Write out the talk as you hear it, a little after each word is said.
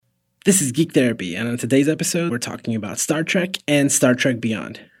This is Geek Therapy, and on today's episode, we're talking about Star Trek and Star Trek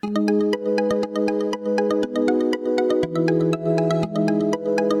Beyond.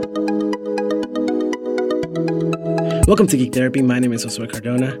 Welcome to Geek Therapy. My name is Josue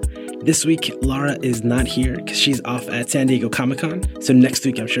Cardona. This week, Laura is not here because she's off at San Diego Comic-Con. So next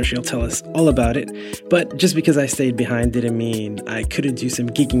week, I'm sure she'll tell us all about it. But just because I stayed behind didn't mean I couldn't do some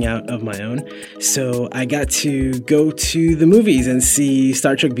geeking out of my own. So I got to go to the movies and see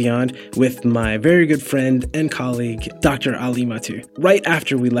Star Trek Beyond with my very good friend and colleague, Dr. Ali Mattu. Right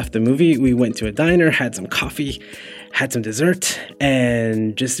after we left the movie, we went to a diner, had some coffee, had some dessert,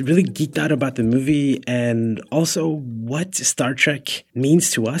 and just really geeked out about the movie and also what Star Trek means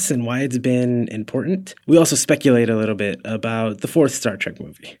to us and why it's been important. We also speculate a little bit about the fourth Star Trek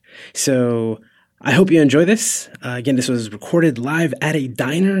movie. So I hope you enjoy this. Again, this was recorded live at a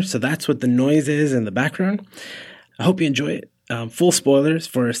diner, so that's what the noise is in the background. I hope you enjoy it. Full spoilers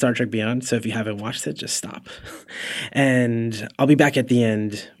for Star Trek Beyond, so if you haven't watched it, just stop. And I'll be back at the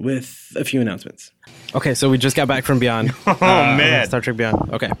end with a few announcements. Okay, so we just got back from Beyond. Oh man, Star Trek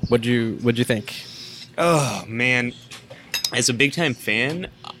Beyond. Okay, what'd you think? Oh man, as a big time fan,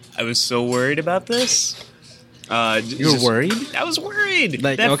 I was so worried about this. You were worried? I was worried.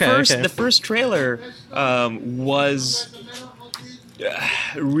 Like, The first trailer was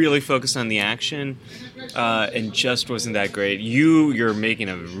really focused on the action and just wasn't that great. You're making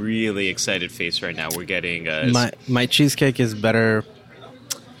a really excited face right now. We're getting my cheesecake is better.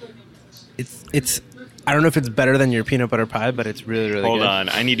 It's I don't know if it's better than your peanut butter pie, but it's really, really good. Hold on,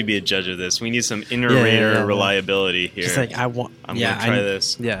 I need to be a judge of this. We need some inner reliability here. Just like I'm gonna try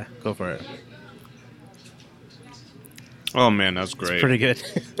this. Yeah, go for it. Oh man, that's great. It's pretty good.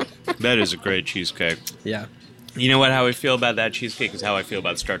 That is a great cheesecake. Yeah. You know what? How I feel about that cheesecake is how I feel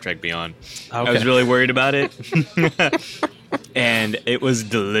about Star Trek Beyond. Okay. I was really worried about it, and it was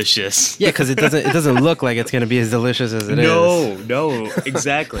delicious. Yeah, because it doesn't look like it's going to be as delicious as it is. No,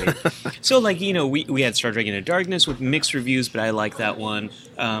 exactly. So, we had Star Trek Into Darkness with mixed reviews, but I like that one.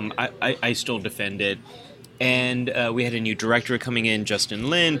 I still defend it. And we had a new director coming in, Justin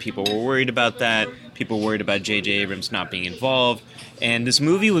Lin. People were worried about that. People were worried about J.J. Abrams not being involved. And this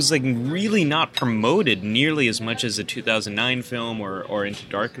movie was really not promoted nearly as much as the 2009 film or Into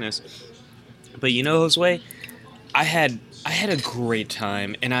Darkness. But Josue, I had a great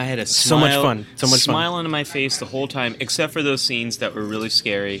time, and I had a smile, so much smile fun on my face the whole time, except for those scenes that were really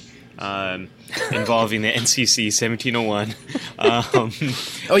scary. Involving the NCC 1701.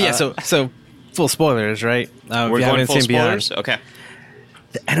 Oh yeah, so full spoilers, right? We're going full spoilers? Beyond. Okay.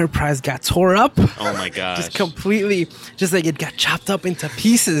 The Enterprise got tore up. Oh my gosh. Just completely, just like it got chopped up into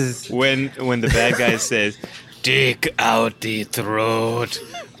pieces. When the bad guy says, "Dig out the throat,"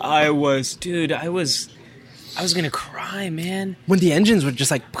 I was gonna cry, man. When the engines were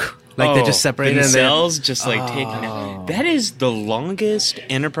just like they just separated. The cells just taking out. That is the longest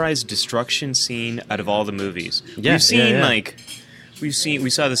Enterprise destruction scene out of all the movies. Yeah, we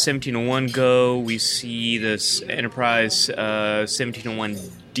saw the 1701 go. We see this Enterprise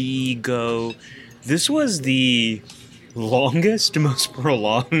 1701D go. This was the longest, most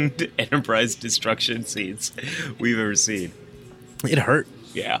prolonged Enterprise destruction scenes we've ever seen. It hurt.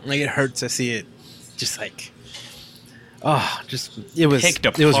 Yeah, it hurt to see it. Just it was picked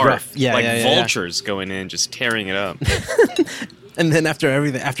apart. It was rough. Yeah, vultures going in, just tearing it up. And then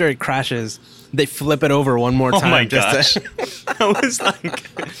after it crashes, they flip it over one more time. Oh my gosh!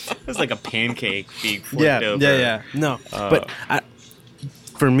 That was like a pancake being flipped over. Yeah. No, but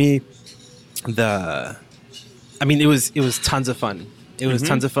for me, it was tons of fun. It was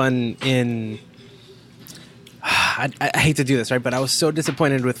tons of fun in. I hate to do this, right? But I was so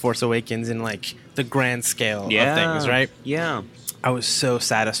disappointed with Force Awakens in the grand scale of things, right? Yeah. I was so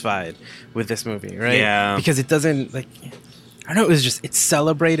satisfied with this movie, right? Yeah. Because it doesn't I don't know. It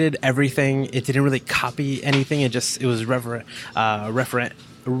celebrated everything. It didn't really copy anything. It was referential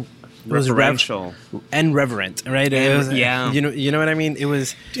and reverent, right? Yeah. You know what I mean? It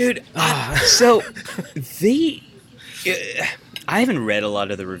was, dude. I haven't read a lot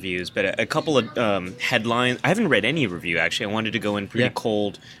of the reviews, but a couple of headlines. I haven't read any review, actually. I wanted to go in pretty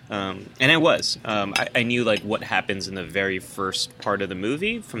cold, and I was. I knew what happens in the very first part of the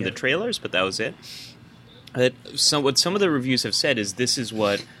movie from the trailers, but that was it. What some of the reviews have said is this is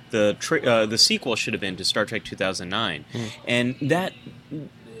what the sequel should have been to Star Trek 2009, and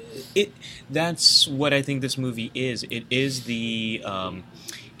that's what I think this movie is. It is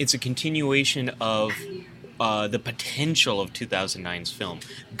it's a continuation of the potential of 2009's film,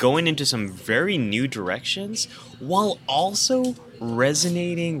 going into some very new directions while also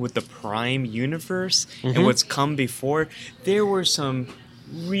resonating with the Prime universe and what's come before. There were some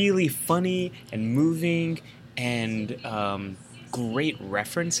really funny and moving and great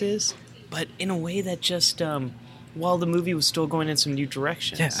references, but in a way that just while the movie was still going in some new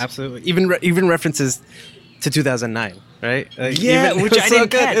directions. Yeah, absolutely. Even references to 2009, right? Like, which I didn't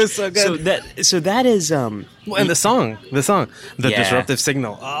catch. It was so good. So that is and the song, the Disruptive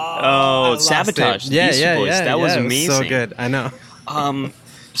Signal. Sabotage. Yeah, Beastie Boys. That was amazing. So good. I know.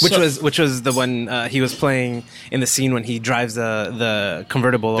 Which was the one he was playing in the scene when he drives the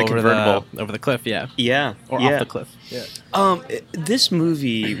convertible over the cliff. Yeah, or off the cliff. Yeah. This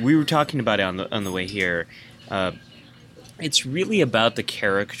movie, we were talking about it on the way here. It's really about the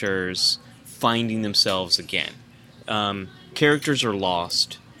characters finding themselves again. Characters are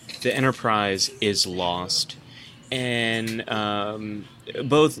lost. The Enterprise is lost, and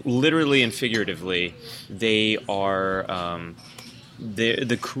both literally and figuratively, they are.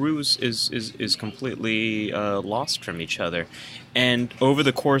 The crew is completely lost from each other, and over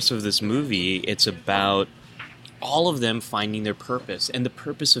the course of this movie, it's about all of them finding their purpose and the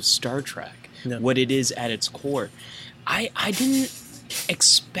purpose of Star Trek, what it is at its core. I didn't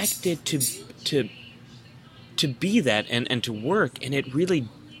expect it to be that and to work, and it really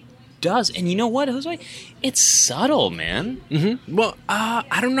does. And you know what, Jose? It's subtle, man. Mm-hmm. Well,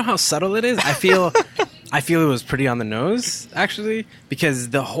 I don't know how subtle it is. I feel it was pretty on the nose, actually, because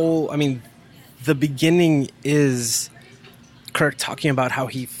the beginning is Kirk talking about how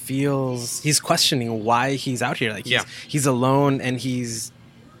he feels, he's questioning why he's out here. Like, he's alone, and he's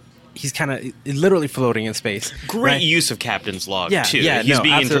kind of literally floating in space. Great use of Captain's Log, too. Yeah, he's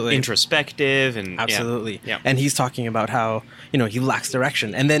being introspective. And absolutely. Yeah. And he's talking about how, he lacks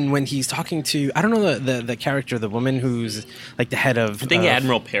direction. And then when he's talking to, I don't know the character, the woman who's like the head of... I think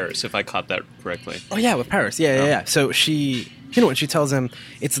Admiral Paris, if I caught that correctly. Oh, yeah, with Paris. Yeah. So she... when she tells him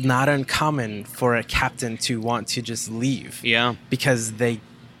it's not uncommon for a captain to want to just leave. Yeah. Because they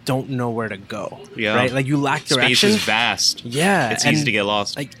don't know where to go. Yeah. Right? Like, you lack direction. Space is vast. Yeah. It's easy to get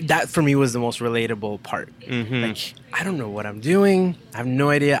lost. Like, that for me was the most relatable part. Mm-hmm. Like, I don't know what I'm doing. I have no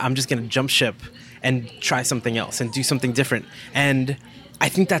idea. I'm just going to jump ship and try something else and do something different. And I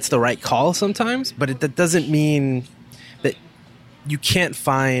think that's the right call sometimes, but that doesn't mean that you can't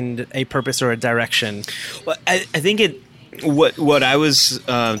find a purpose or a direction. Well, I think what I was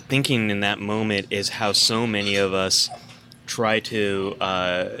thinking in that moment is how so many of us try to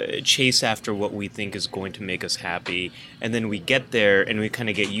chase after what we think is going to make us happy, and then we get there and we kind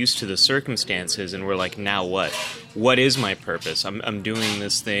of get used to the circumstances, and we're like, now what? What is my purpose? I'm doing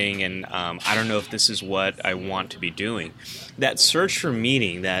this thing, and I don't know if this is what I want to be doing. That search for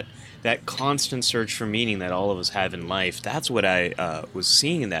meaning, that constant search for meaning that all of us have in life, that's what I was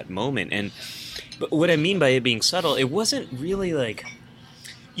seeing in that moment. But what I mean by it being subtle, it wasn't really like...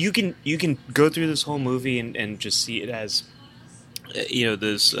 You can go through this whole movie and just see it as...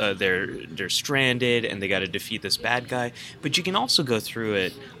 they're stranded and they got to defeat this bad guy. But you can also go through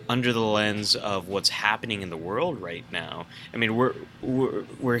it under the lens of what's happening in the world right now. I mean,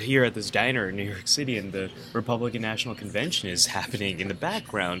 we're here at this diner in New York City, and the Republican National Convention is happening in the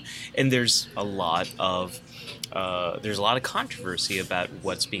background, and there's a lot of controversy about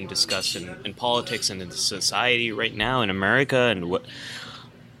what's being discussed in politics and in society right now in America, and what.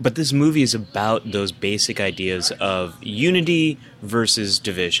 But this movie is about those basic ideas of unity versus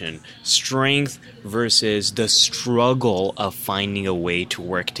division, strength versus the struggle of finding a way to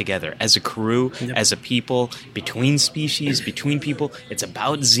work together as a crew, as a people, between species, between people. It's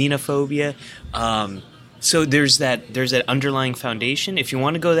about xenophobia. So there's that underlying foundation if you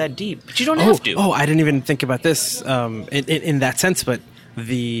want to go that deep, but you don't have to. Oh, I didn't even think about this in that sense, but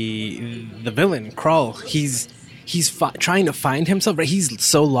the villain, Krall, he's trying to find himself, right? He's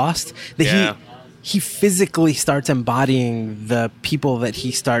so lost that he physically starts embodying the people that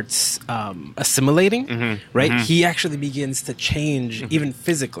he starts assimilating, right? Mm-hmm. He actually begins to change even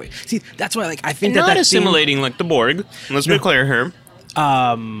physically. See, that's why, like, I think not assimilating like the Borg. Let's be clear here.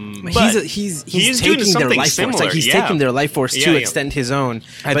 He's taking their life force. Like, he's taking their life force to extend his own.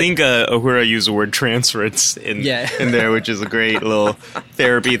 I think Uhura used the word transference in there, which is a great little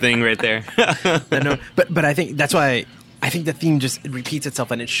therapy thing right there. But I think that's why I think the theme just repeats itself,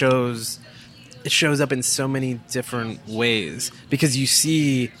 and it shows up in so many different ways, because you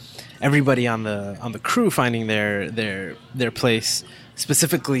see everybody on the crew finding their place,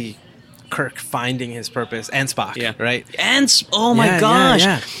 specifically Kirk finding his purpose, and Spock, right? And oh my gosh,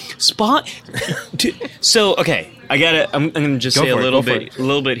 Spock. So okay, I'm gonna just say a little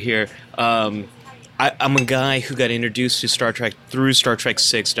bit here. I'm a guy who got introduced to Star Trek through Star Trek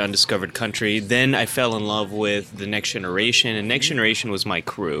VI to Undiscovered Country. Then I fell in love with The Next Generation, and Next Generation was my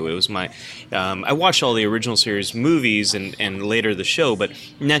crew. It was my... I watched all the original series movies and later the show, but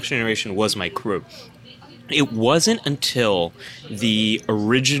Next Generation was my crew. It wasn't until the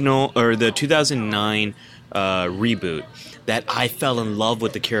original, or the 2009 reboot, that I fell in love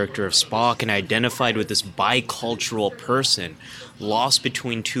with the character of Spock and identified with this bicultural person lost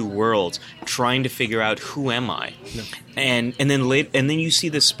between two worlds, trying to figure out who am I. No. And then you see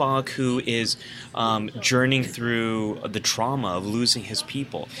the Spock who is journeying through the trauma of losing his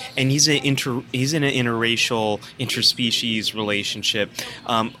people, and he's in an interracial, interspecies relationship.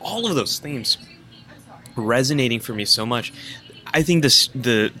 All of those themes resonating for me so much. I think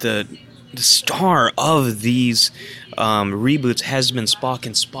the star of these reboots has been Spock,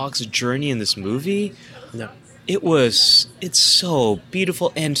 and Spock's journey in this movie. No. It's so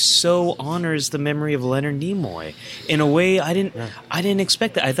beautiful and so honors the memory of Leonard Nimoy in a way I didn't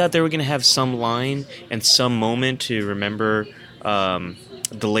expect that. I thought they were going to have some line and some moment to remember the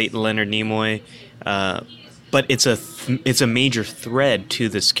late Leonard Nimoy, but it's a major thread to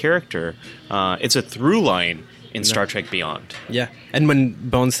this character. It's a through line in Star Trek Beyond. Yeah, and when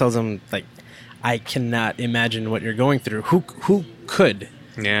Bones tells him, like, I cannot imagine what you're going through. Who could?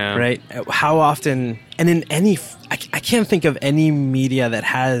 Yeah. Right? How often, and in any, I can't think of any media that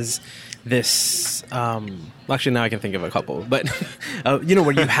has this, well, actually now I can think of a couple, but,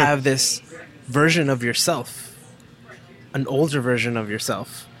 where you have this version of yourself, an older version of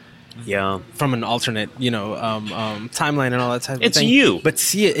yourself. Yeah. From an alternate, timeline and all that type of thing. It's you. But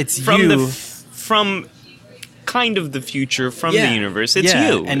see it, it's from you. From kind of the future, from the universe. It's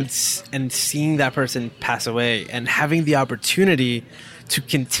you. And seeing that person pass away and having the opportunity to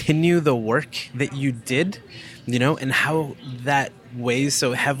continue the work that you did, and how that weighs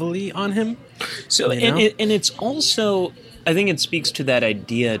so heavily on him. So, and it's also, I think it speaks to that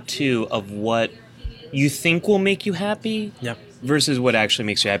idea, too, of what you think will make you happy versus what actually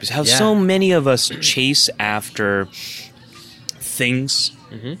makes you happy. How so many of us chase after things,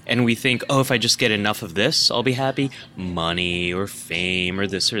 and we think, if I just get enough of this, I'll be happy. Money or fame or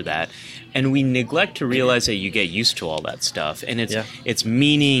this or that. And we neglect to realize that you get used to all that stuff. And it's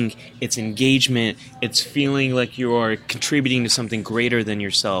meaning, it's engagement, it's feeling like you are contributing to something greater than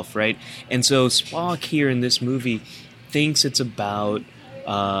yourself, right? And so Spock here in this movie thinks it's about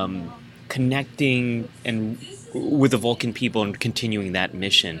connecting and with the Vulcan people and continuing that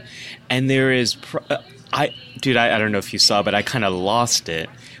mission. And there is... I don't know if you saw, but I kind of lost it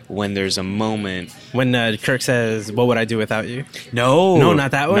when there's a moment when Kirk says, "What would I do without you?" No,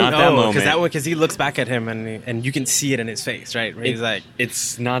 not that one. Not that moment. Because he looks back at him and you can see it in his face, right? Where he's like,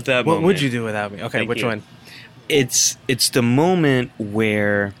 "It's not that what moment." What would you do without me? Okay, Thank which you. one? It's the moment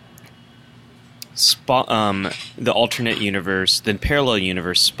where Spock, the alternate universe, the parallel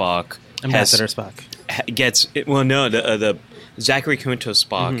universe Spock, Ambassador Spock gets. The Zachary Quinto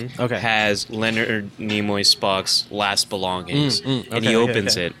Spock has Leonard Nimoy Spock's last belongings, and he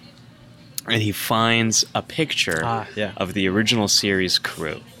opens it, and he finds a picture of the original series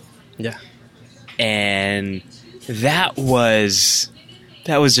crew. Yeah, and that was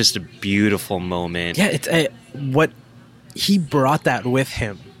just a beautiful moment. Yeah, it's what he brought that with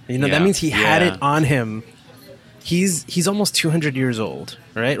him. That means he had it on him. He's almost 200 years old,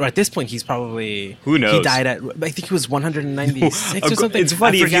 right? Or at this point, he's probably... Who knows? He died at... I think he was 196 or something. It's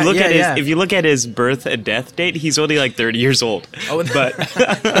funny, if you look at his birth and death date, he's only like 30 years old. Oh, but...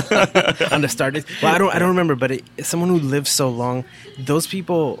 on the start date. Well, I don't remember, but someone who lives so long, those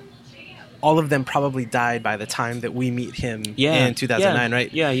people... All of them probably died by the time that we meet him in 2009,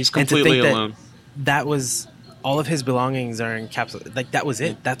 right? Yeah, he's completely alone. That was... All of his belongings are encapsulated. Like, that was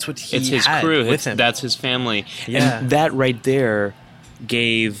it. That's what he had. It's his crew. With him. That's his family. Yeah. And that right there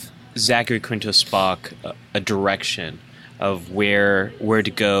gave Zachary Quinto Spock a direction of where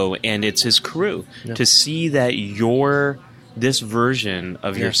to go, and it's his crew. Yeah. To see that this version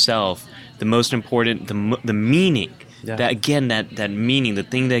of yourself, the most important, the meaning, that meaning, the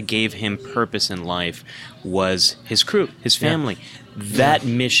thing that gave him purpose in life was his crew, his family. That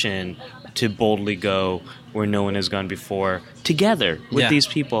mission to boldly go where no one has gone before, together with these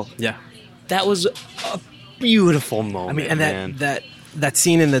people. Yeah. That was a beautiful moment. I mean, and that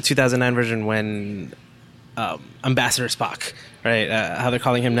scene in the 2009 version when Ambassador Spock, right, how they're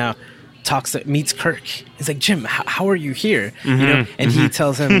calling him now, meets Kirk. He's like, Jim, how are you here? And he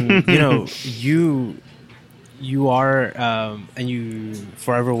tells him, you are, and you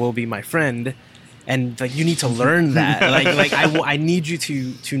forever will be my friend. And like, you need to learn that. I need you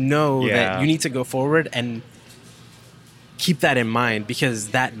to know that you need to go forward and keep that in mind,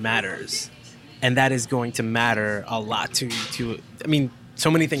 because that matters. and that is going to matter a lot to. I mean, so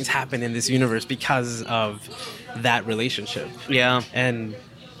many things happen in this universe because of that relationship. Yeah, and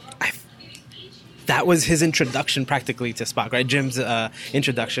that was his introduction practically to Spock, right? Jim's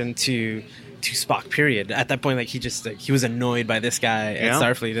introduction to Spock. Period. At that point, like he was annoyed by this guy at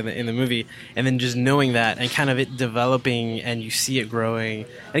Starfleet in the movie, and then just knowing that and kind of it developing, and you see it growing.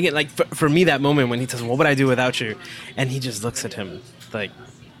 And again, like for me, that moment when he tells him, "What would I do without you?" and he just looks at him like,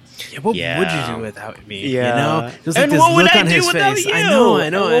 what would you do without me? Yeah. You know? Just like and this what would look I on do his without face. you? I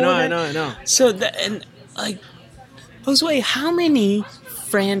know. So and like, Josue, how many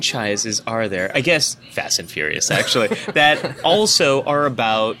franchises are there? I guess Fast and Furious, actually, that also are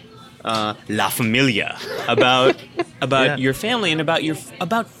about La Familia, about your family and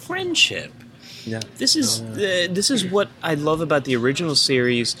about friendship. Yeah. This is what I love about the original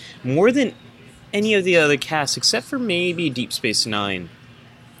series more than any of the other casts, except for maybe Deep Space Nine,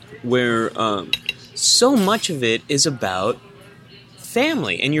 where so much of it is about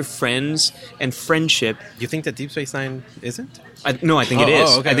family and your friends and friendship. You think that Deep Space Nine isn't? No, I think it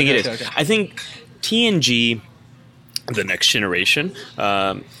is. Okay, I think it is. Okay. I think TNG, The Next Generation,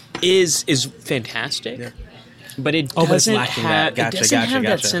 is fantastic, but it doesn't have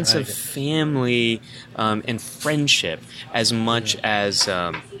that sense of family and friendship as much as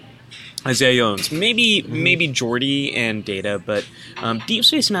Aeons. Maybe Geordi and Data, but Deep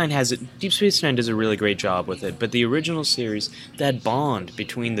Space Nine does a really great job with it. But the original series, that bond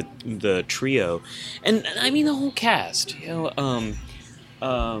between the trio, and I mean the whole cast,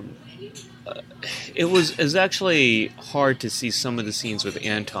 it was actually hard to see some of the scenes with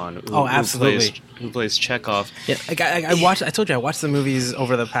Anton, who plays Chekhov. Yeah, I told you I watched the movies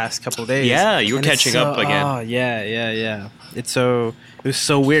over the past couple of days. Yeah, you were catching up again. Oh yeah. It was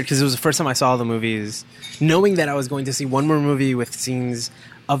so weird because it was the first time I saw the movies, knowing that I was going to see one more movie with scenes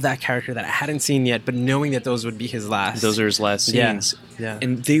of that character that I hadn't seen yet, but knowing that those would be his last. Those are his last scenes. Yeah.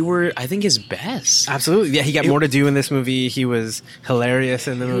 And they were, I think, his best. Absolutely. Yeah, he got more to do in this movie. He was hilarious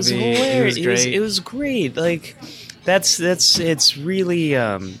in the movie. It was great. It was great. Like, it's really,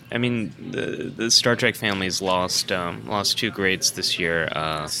 I mean, the Star Trek family's lost two greats this year.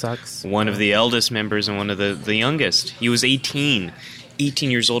 Sucks. One of the eldest members and one of the youngest. He was 18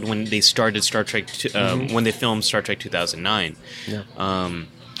 years old when they started Star Trek, when they filmed Star Trek 2009. Yeah.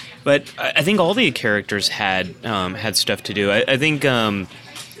 But I think all the characters had stuff to do. I think Bones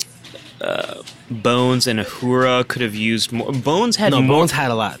and Uhura could have used more. Bones had a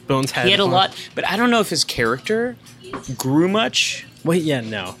lot. He had a lot, but I don't know if his character grew much. Well,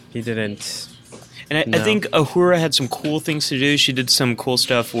 no, he didn't. And I think Uhura had some cool things to do. She did some cool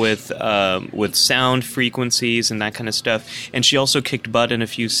stuff with sound frequencies and that kind of stuff. And she also kicked butt in a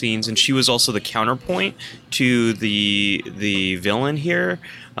few scenes. And she was also the counterpoint to the villain here.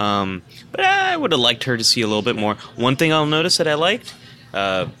 But I would have liked her to see a little bit more. One thing I'll notice that I liked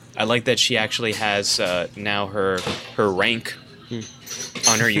that she actually has now her rank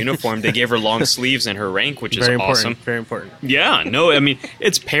on her uniform. They gave her long sleeves and her rank, which is awesome. Very important. Yeah, no, I mean,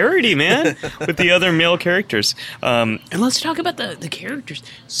 it's parody, man, with the other male characters. And let's talk about the characters.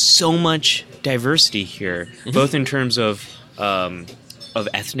 So much diversity here, both in terms of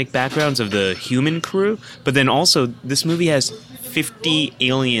ethnic backgrounds of the human crew, but then also this movie has 50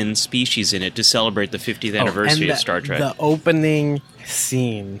 alien species in it to celebrate the 50th anniversary of Star Trek. The opening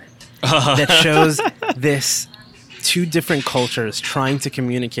scene that shows this two different cultures trying to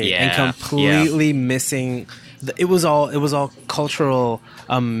communicate and completely missing. It was all cultural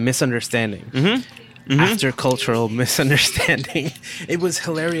misunderstanding. After cultural misunderstanding, it was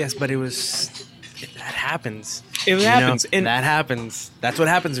hilarious, but that happens. And that happens. That's what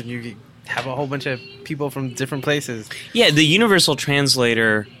happens when you have a whole bunch of people from different places. Yeah, the universal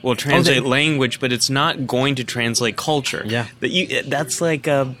translator will translate language, but it's not going to translate culture. Yeah, it's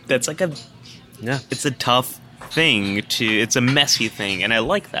a tough thing it's a messy thing, and I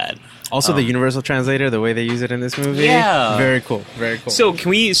like that. Also, the universal translator, the way they use it in this movie, very cool. So, can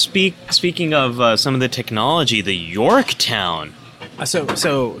we speaking of some of the technology, the Yorktown? So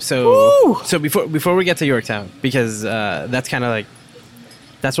before we get to Yorktown, because that's kind of like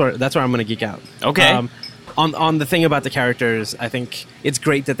that's where I'm going to geek out. Okay. On the thing about the characters, I think it's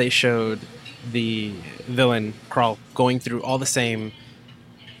great that they showed the villain Krall going through all the same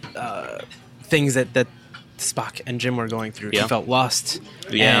things that Spock and Jim were going through. Yeah. He felt lost,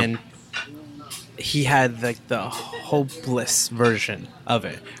 and he had like the hopeless version of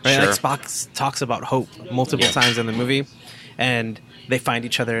it. Right? Sure. Like Spock talks about hope multiple times in the movie, and they find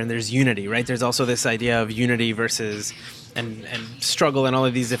each other, and there's unity. Right? There's also this idea of unity versus and struggle and all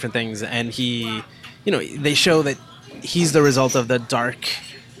of these different things. And he, they show that he's the result of the dark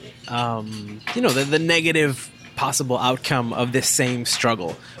the negative possible outcome of this same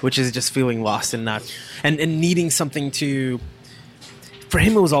struggle, which is just feeling lost and not and needing something to. For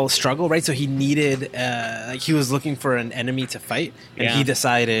him, it was all a struggle, right? So he needed, he was looking for an enemy to fight, and he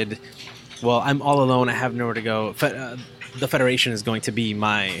decided, well, I'm all alone. I have nowhere to go. The Federation is going to be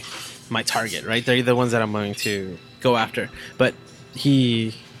my target, right? They're the ones that I'm going to go after. But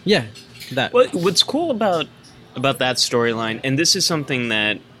that. Well, what's cool about that storyline, and this is something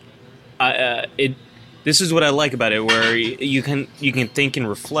that this is what I like about it, where you can think and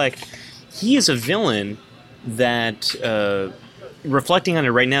reflect. He is a villain that. Reflecting on it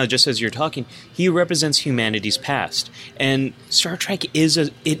right now, just as you're talking, he represents humanity's past, and Star Trek is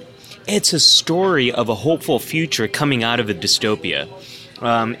it's a story of a hopeful future coming out of a dystopia.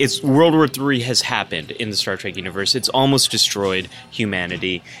 It's World War III has happened in the Star Trek universe. It's almost destroyed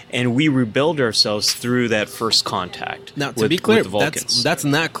humanity, and we rebuild ourselves through that first contact. Now, to be clear, that's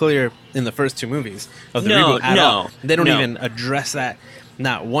not clear in the first two movies of the reboot at all. They don't even address that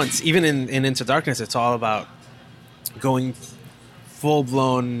not once. Even in Into Darkness, it's all about going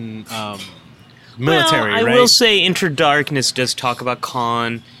full-blown military, I right? will say Into Darkness does talk about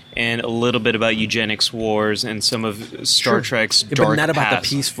Khan and a little bit about eugenics wars and some of Star Trek's dark but not about past.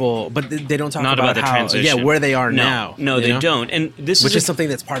 The peaceful. But they don't talk not about the how, transition. where they are now. No, they don't. And this is something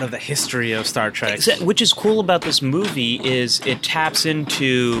that's part of the history of Star Trek. Which is cool about this movie is it taps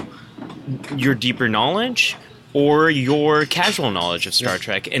into your deeper knowledge or your casual knowledge of Star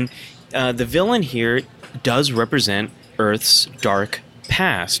Trek, and the villain here does represent Earth's dark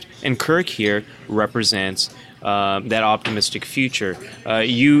past, and Kirk here represents that optimistic future.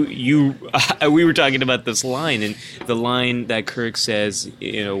 We were talking about this line, and the line that Kirk says,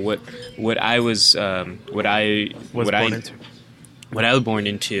 what I was born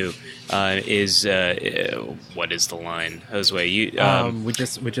into is what is the line? Josue,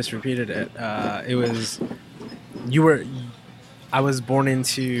 we just repeated it. It was I was born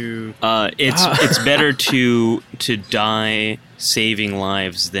into. It's better to die saving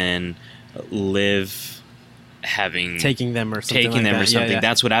lives than live taking them or something. Yeah.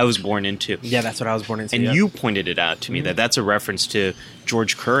 That's what I was born into. Yeah, that's what I was born into. And you pointed it out to me that's a reference to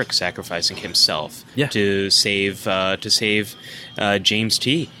George Kirk sacrificing himself to save James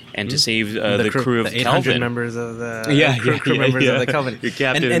T. and to save the crew of the 800 Kelvin. Members of the crew members of the Kelvin. Your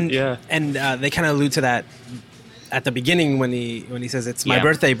captain, and they kind of allude to that at the beginning when he says it's my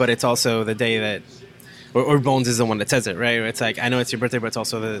birthday, but it's also the day that. Or Bones is the one that says it, right? It's like, I know it's your birthday, but it's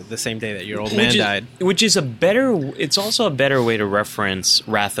also the same day that your old man died. Which is it's also a better way to reference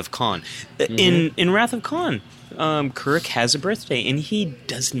Wrath of Khan. In Wrath of Khan, Kirk has a birthday, and he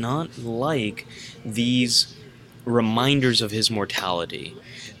does not like these reminders of his mortality.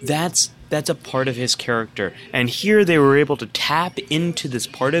 That's a part of his character. And here they were able to tap into this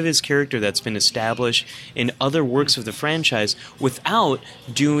part of his character that's been established in other works of the franchise without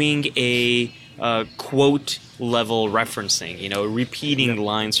doing a quote level referencing, repeating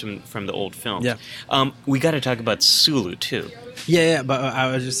lines from the old film. Yeah. We got to talk about Sulu too. Yeah, but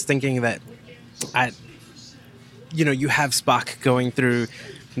I was just thinking that you have Spock going through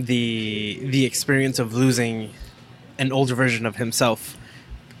the experience of losing an older version of himself,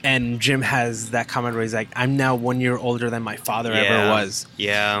 and Jim has that comment where he's like, I'm now 1 year older than my father ever was.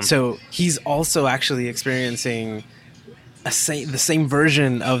 Yeah. So he's also actually experiencing the same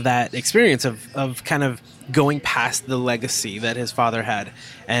version of that experience of kind of going past the legacy that his father had.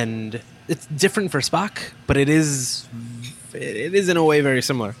 And it's different for Spock, but it is in a way very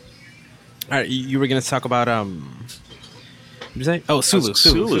similar. All right, you were going to talk about what did you say? Oh,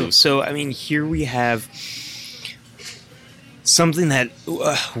 Sulu. So here we have something that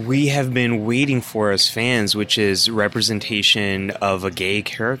we have been waiting for as fans, which is representation of a gay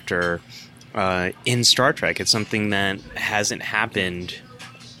character in Star Trek. It's something that hasn't happened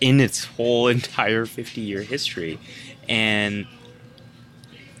in its whole entire 50-year history. And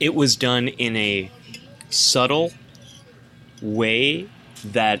it was done in a subtle way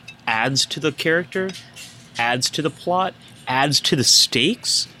that adds to the character, adds to the plot, adds to the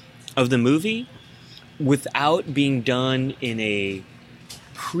stakes of the movie without being done in a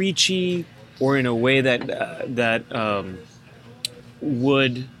preachy or in a way that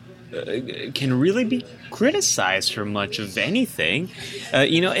would... can really be criticized for much of anything,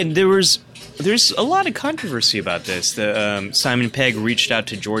 and there's a lot of controversy about this. Simon Pegg reached out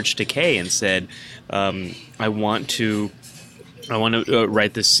to George Takei and said, I want to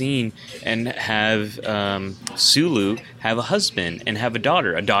write this scene and have Sulu have a husband and have a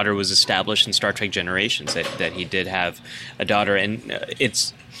daughter. A daughter was established in Star Trek Generations that he did have a daughter, and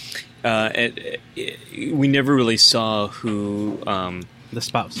we never really saw who the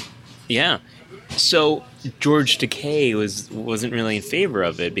spouse. Yeah. So George Takei wasn't really in favor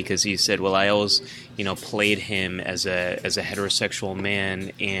of it because he said, "Well, I always, played him as a heterosexual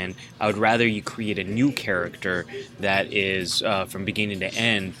man, and I would rather you create a new character that is from beginning to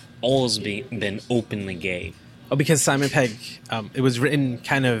end always been openly gay." Oh, because Simon Pegg, it was written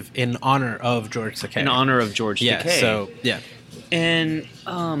kind of in honor of George Takei. In honor of George Takei. Yeah. So yeah. And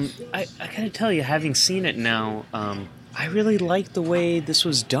I gotta tell you, having seen it now, I really like the way this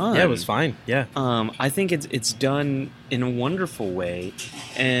was done. Yeah, it was fine. Yeah. I think it's done in a wonderful way,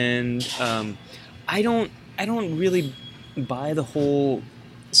 and I don't really buy the whole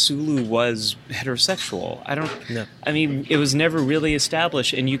Sulu was heterosexual. I don't. No. I mean, it was never really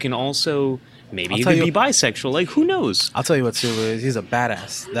established, and you can also maybe he could be bisexual. Like, who knows? I'll tell you what Sulu is. He's a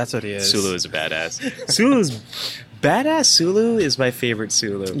badass. That's what he is. Sulu is a badass. Sulu's badass. Sulu is my favorite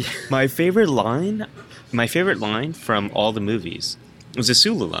Sulu. Yeah. My favorite line from all the movies was a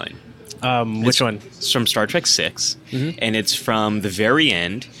Sulu line. Which one? It's from Star Trek VI, and it's from the very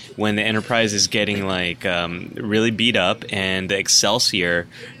end when the Enterprise is getting really beat up, and the Excelsior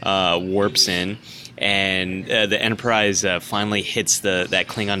warps in, and the Enterprise finally hits that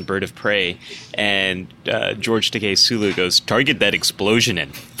Klingon bird of prey, and George Takei Sulu goes, "Target that explosion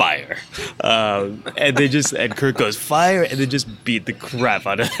and fire," and Kirk goes, "Fire," and they just beat the crap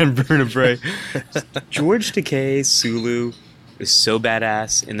out of that bird of prey. George Takei Sulu is so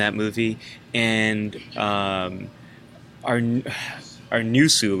badass in that movie, and our new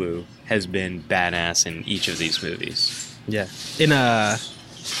Sulu has been badass in each of these movies. Yeah,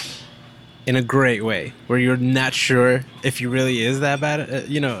 in a great way, where you're not sure if he really is that bad,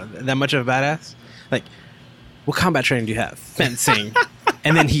 that much of a badass. Like, what combat training do you have? Fencing.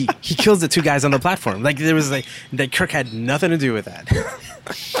 And then he kills the two guys on the platform. Like, there was that Kirk had nothing to do with that.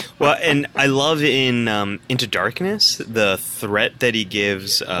 Well, and I love in Into Darkness the threat that he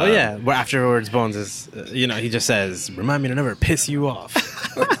gives. Where afterwards Bones is, he just says, "Remind me to never piss you off."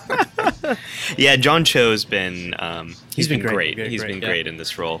 Yeah, John Cho's been he's been great. He's been great in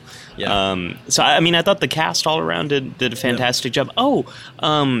this role. Yeah. So I mean, I thought the cast all around did a fantastic job. Oh,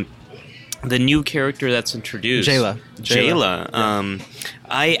 the new character that's introduced, Jayla. Yeah.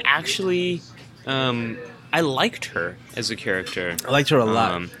 I actually I liked her as a character. I liked her a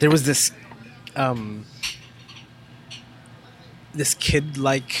lot. There was this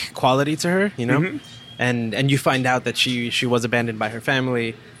kid-like quality to her, Mm-hmm. and you find out that she was abandoned by her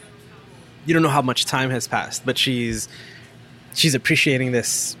family. You don't know how much time has passed, but she's appreciating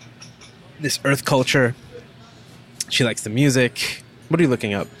this Earth culture. She likes the music. What are you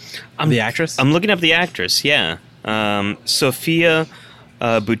looking up? The actress? I'm looking up the actress. Yeah, Sophia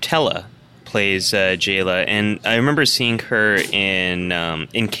Boutella plays Jayla, and I remember seeing her in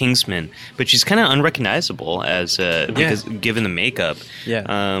Kingsman, but she's kind of unrecognizable because given the makeup.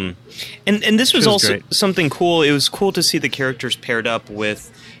 Yeah. And this was also great. something cool. It was cool to see the characters paired up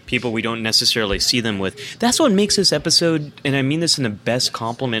with people we don't necessarily see them with. That's what makes this episode, and I mean this in the best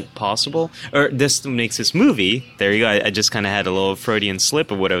compliment possible, or this makes this movie, there you go, I just kind of had a little Freudian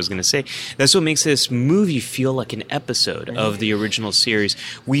slip of what I was going to say. That's what makes this movie feel like an episode of the original series.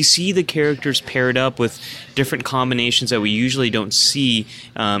 We see the characters paired up with different combinations that we usually don't see,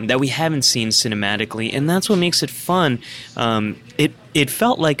 that we haven't seen cinematically, and that's what makes it fun. It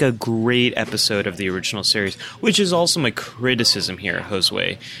felt like a great episode of the original series, which is also my criticism here,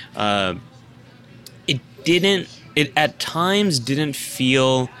 Josue. It at times didn't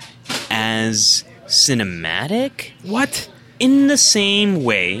feel as cinematic. What? In the same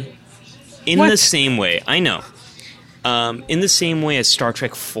way, I know. In the same way as Star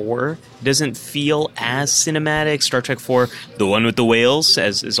Trek IV doesn't feel as cinematic. Star Trek IV, the one with the whales,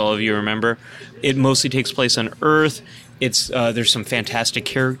 as all of you remember, it mostly takes place on Earth. There's some fantastic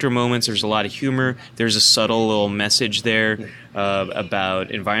character moments. There's a lot of humor. There's a subtle little message there about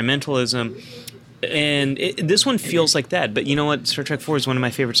environmentalism. And this one feels like that. But you know what? Star Trek IV is one of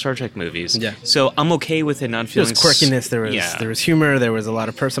my favorite Star Trek movies. Yeah. So I'm okay with it not feeling... There was quirkiness. There was humor. There was a lot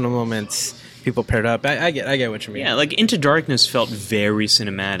of personal moments. People paired up. I get what you mean. Yeah, like Into Darkness felt very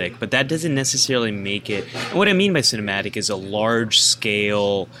cinematic, but that doesn't necessarily make it... And what I mean by cinematic is a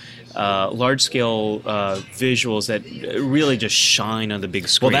large-scale visuals that really just shine on the big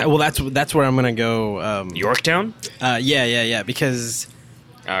screen. That's where I'm gonna go. Yorktown? Yeah. Because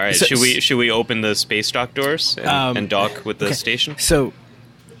all right, should we open the space dock doors and dock with the station? So,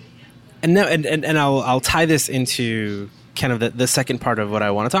 and now and I'll tie this into kind of the second part of what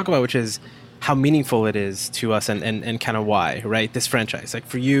I want to talk about, which is how meaningful it is to us and kind of why, right? This franchise, like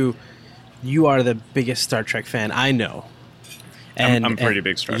for you are the biggest Star Trek fan I know. I'm a pretty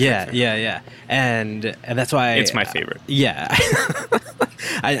big Star Trek fan. Yeah. And that's why it's my favorite. Yeah.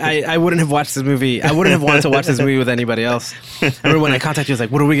 I wouldn't have watched this movie. I wouldn't have wanted to watch this movie with anybody else. I remember when I contacted you, I was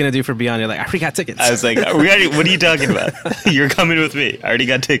like, what are we going to do for Beyond? You're like, I already got tickets. I was like, what are you talking about? You're coming with me. I already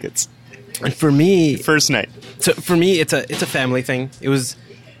got tickets. And for me... First night. So for me, it's a family thing. It was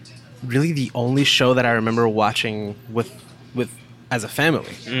really the only show that I remember watching with as a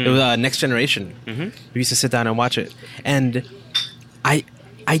family. It was Next Generation. Mm-hmm. We used to sit down and watch it. And I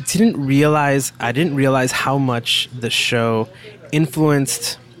didn't realize how much the show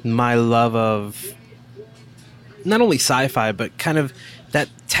influenced my love of not only sci-fi but kind of that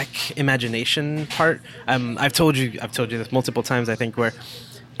tech imagination part. I've told you this multiple times, I think, where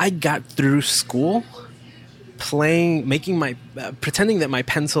I got through school pretending that my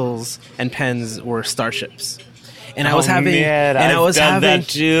pencils and pens were starships. And I was having I've done that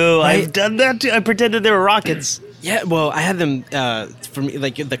too. Right? I've done that too. I pretended they were rockets. Yeah, well, I had them for me,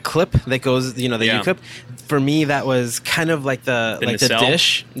 like the clip that goes, the U-clip. For me, that was kind of like the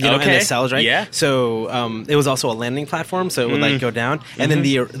dish, and the cells, right? Yeah. So it was also a landing platform, so it would like go down, and then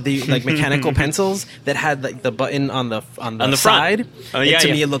the like mechanical pencils that had like the button on the side. To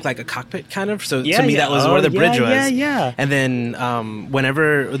me, it looked like a cockpit kind of. So to me, that was where the bridge was. Yeah. And then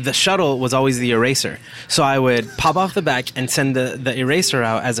whenever the shuttle was always the eraser, so I would pop off the back and send the eraser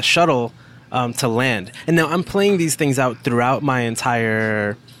out as a shuttle. To land. And now I'm playing these things out throughout my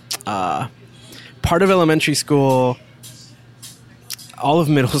entire part of elementary school, all of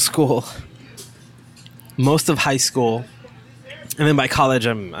middle school, most of high school, and then by college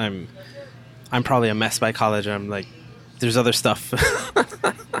I'm probably a mess by college. I'm like, there's other stuff.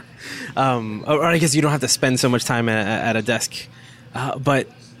 Or I guess you don't have to spend so much time at a desk. But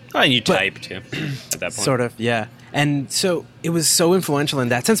you type too at that point. Sort of, yeah. And so it was so influential in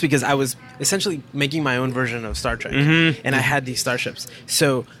that sense because I was essentially making my own version of Star Trek, and I had these starships.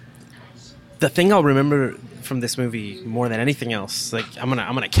 So the thing I'll remember from this movie more than anything else, like I'm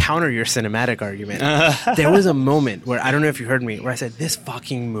gonna counter your cinematic argument. There was a moment where, I don't know if you heard me, where I said, this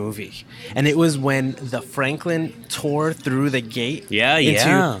fucking movie. And it was when the Franklin tore through the gate.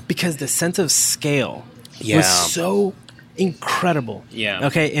 Because the sense of scale was so incredible. Yeah.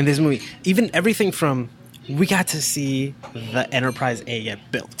 Okay, in this movie. Even everything from... We got to see the Enterprise A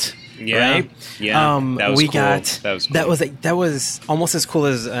get built. Yeah. Right? Yeah. That was cool. That was cool. That was almost as cool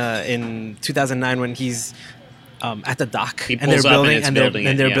as in 2009 when he's at the dock and they're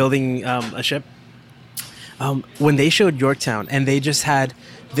building a ship. When they showed Yorktown and they just had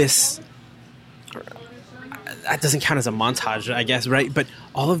this, that doesn't count as a montage, I guess, right? But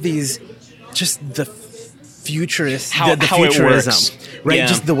all of these, just the futurism, right? Yeah.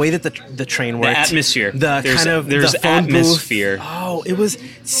 Just the way that the train worked, the atmosphere, there's the atmosphere. Booth. Oh, it was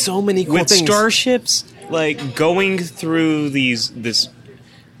so many cool with things. Starships like going through this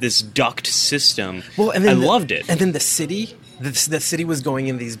duct system. Well, and then I loved it. And then the city. The city was going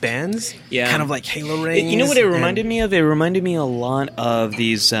in these bands, kind of like halo rings. You know what it reminded me of? It reminded me a lot of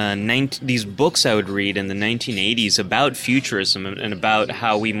these books I would read in the 1980s about futurism and about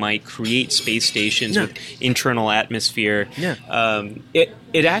how we might create space stations with internal atmosphere. Yeah.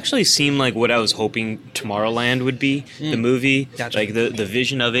 It actually seemed like what I was hoping Tomorrowland would be, the movie. Gotcha. Like the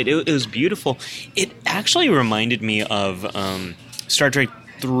vision of it. It was beautiful. It actually reminded me of Star Trek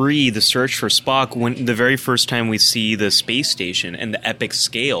 3, The Search for Spock, when the very first time we see the space station and the epic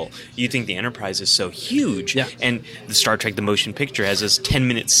scale. You think the Enterprise is so huge. Yeah. And the Star Trek The Motion Picture has this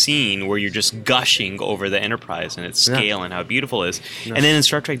 10-minute scene where you're just gushing over the Enterprise and its scale and how beautiful it is. Yeah. And then in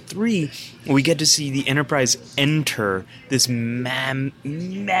Star Trek 3, we get to see the Enterprise enter this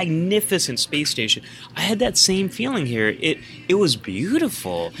magnificent space station. I had that same feeling here. It was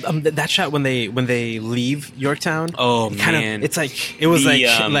beautiful. That shot when they leave Yorktown. Oh man, it's like it was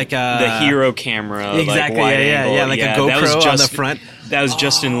the hero camera. Exactly. Like wide angle. Like a GoPro on the front. That was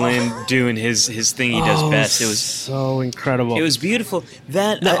Justin Lin doing his thing he does best. It was so incredible. It was beautiful.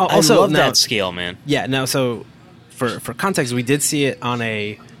 I love that scale, man. Yeah. Now, so for context, we did see it on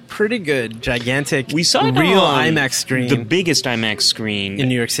a pretty good, gigantic, we saw it real on IMAX screen, the biggest IMAX screen in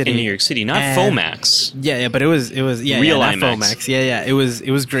New York City. Not FOMAX. Yeah, but it was real not IMAX. FOMAX. Yeah, it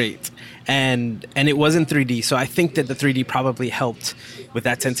was great, and it was in 3D. So I think that the 3D probably helped with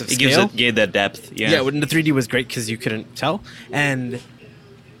that sense of scale. It gave that depth. Yeah, when the 3D was great because you couldn't tell, and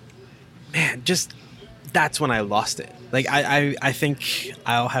man, just that's when I lost it. Like I think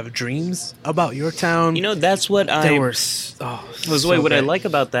I'll have dreams about Yorktown. You know, that's what what I like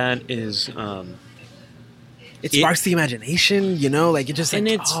about that is it sparks the imagination. You know, like it just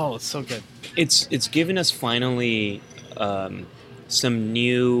it's so good. It's given us finally some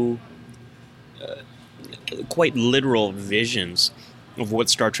new. quite literal visions of what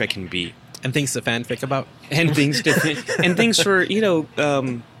Star Trek can be. And things to fanfic about. And things for,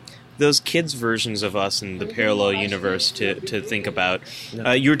 those kids' versions of us in the parallel universe to think about.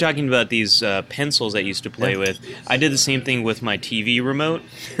 Yeah. You were talking about these pencils I used to play with. I did the same thing with my TV remote.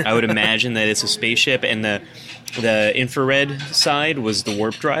 I would imagine that it's a spaceship, and the infrared side was the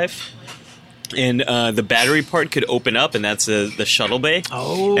warp drive. And the battery part could open up, and that's the shuttle bay.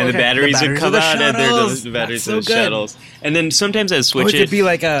 Oh, and the batteries would come out, and there's the batteries of the shuttles. And then sometimes I'd switch it could be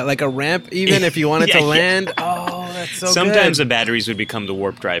like a ramp, even if you wanted to land. Yeah. Oh, that's so Sometimes good. the batteries would become the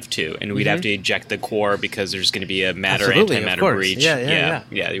warp drive too, and we'd have to eject the core because there's going to be a Absolutely, antimatter of course. breach. Yeah.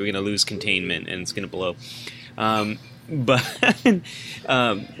 We're going to lose containment, and it's going to blow. But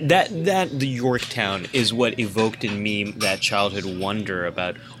that the Yorktown is what evoked in me that childhood wonder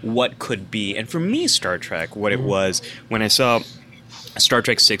about what could be, and for me, Star Trek, what it was when I saw Star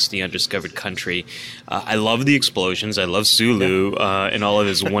Trek VI: The Undiscovered Country. I love the explosions. I love Sulu and all of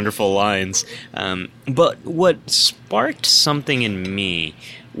his wonderful lines. But what sparked something in me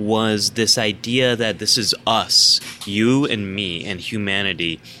was this idea that this is us, you and me, and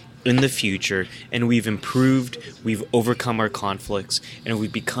humanity in the future, and we've improved, we've overcome our conflicts, and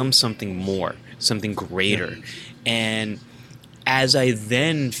we've become something more, something greater. And as I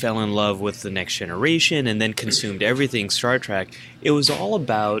then fell in love with The Next Generation and then consumed everything Star Trek, it was all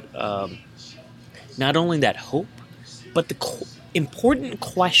about not only that hope, but the important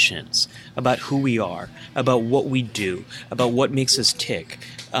questions about who we are, about what we do, about what makes us tick,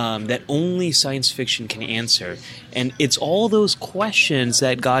 that only science fiction can answer. And it's all those questions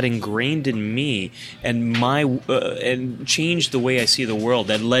that got ingrained in me and and changed the way I see the world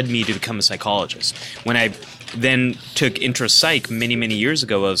that led me to become a psychologist. When I then took intro-psych many years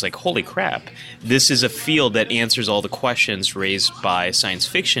ago, I was like, holy crap, this is a field that answers all the questions raised by science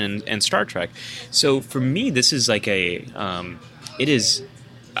fiction and Star Trek. So for me, this is like I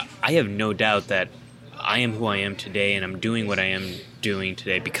have no doubt that I am who I am today, and I'm doing what I am doing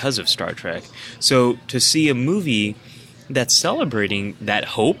today because of Star Trek. So to see a movie that's celebrating that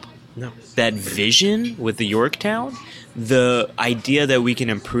hope, that vision with the Yorktown, the idea that we can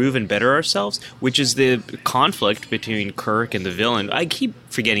improve and better ourselves, which is the conflict between Kirk and the villain. I keep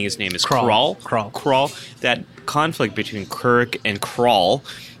forgetting his name is Krall. That conflict between Kirk and Krall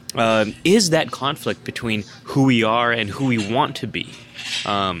is that conflict between who we are and who we want to be.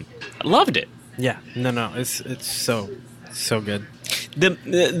 I loved it. Yeah, no, it's so good.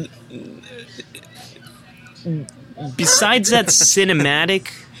 Besides that cinematic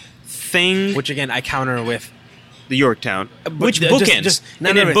thing, which again I counter with the Yorktown, which bookends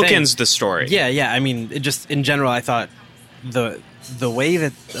bookends the story. Yeah. I mean, just in general, I thought the way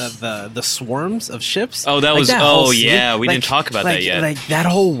that the swarms of ships. Oh, that was. We didn't talk about that yet. Like that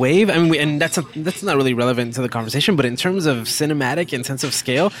whole wave. I mean, and that's not really relevant to the conversation. But in terms of cinematic and sense of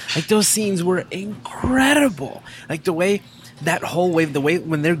scale, like those scenes were incredible. Like the way that whole wave, the way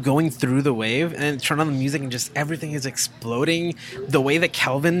when they're going through the wave and turn on the music and just everything is exploding. The way that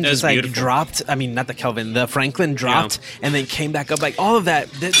Kelvin just like dropped. I mean, not the Kelvin, the Franklin dropped and then came back up. Like all of that.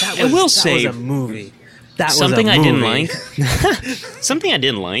 That was a movie. Something I didn't like. Something I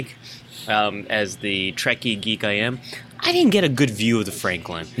didn't like, as the Trekkie geek I am, I didn't get a good view of the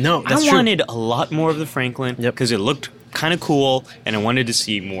Franklin. No, that's I wanted a lot more of the Franklin because it looked kind of cool, and I wanted to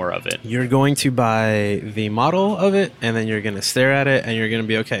see more of it. You're going to buy the model of it, and then you're going to stare at it, and you're going to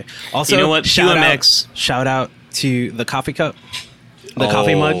be okay. Also, you know what? Shout out to the coffee cup. The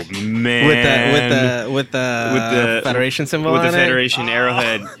coffee mug, man, with the Federation symbol, with on the Federation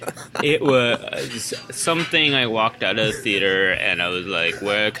arrowhead. It was something. I walked out of the theater and I was like,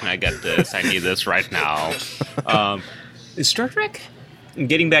 "Where can I get this? I need this right now." Star Trek.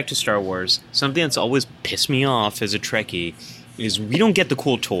 Getting back to Star Wars, something that's always pissed me off as a Trekkie is we don't get the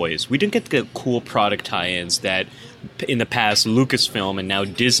cool toys. We don't get the cool product tie-ins that in the past Lucasfilm and now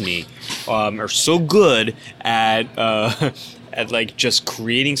Disney are so good at like just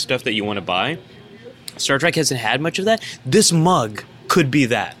creating stuff that you want to buy. Star Trek hasn't had much of that. This mug could be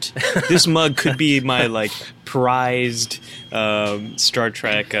that. This mug could be my like prized Star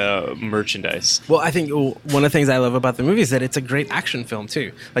Trek merchandise. Well, I think one of the things I love about the movie is that it's a great action film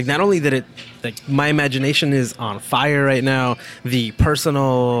too. Like not only that my imagination is on fire right now, the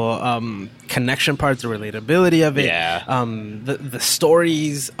personal connection parts, the relatability of it, the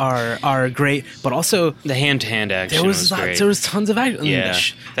stories are great, but also the hand-to-hand action was great. There was tons of action. Yeah,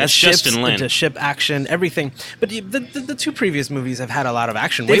 that's Justin Lin. The ship action, everything. But the two previous movies have had a lot of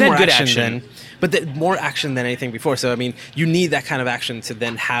action. They've way had more good action. More action than anything before. So I mean, you need that kind of action to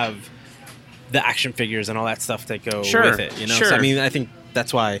then have the action figures and all that stuff that go with it. You know, so I mean, I think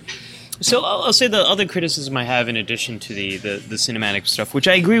that's why So I'll say the other criticism I have in addition to the cinematic stuff, which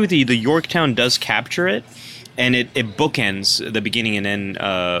I agree with you, the Yorktown does capture it. And it bookends the beginning and end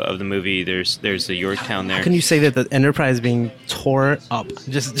of the movie. There's the Yorktown there. How can you say that the Enterprise being tore up,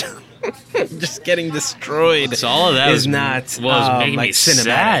 just getting destroyed? So all of that is not making like me cinematic.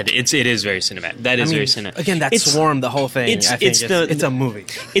 sad. It is very cinematic. That is very cinematic. Again, that Swarm, the whole thing. I think it's a movie.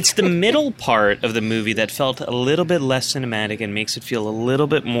 It's the middle part of the movie that felt a little bit less cinematic and makes it feel a little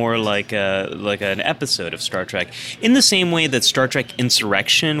bit more like an episode of Star Trek. In the same way that Star Trek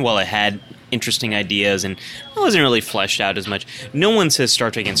Insurrection, while it had interesting ideas and it wasn't really fleshed out as much, no one says Star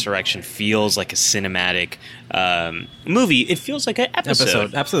Trek Insurrection feels like a cinematic movie. It feels like an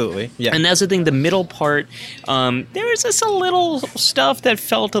episode. Absolutely, yeah. And that's the thing, the middle part, there was just a little stuff that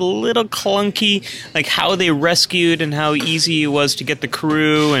felt a little clunky, like how they rescued and how easy it was to get the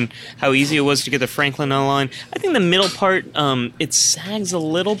crew and how easy it was to get the Franklin online. I think the middle part, it sags a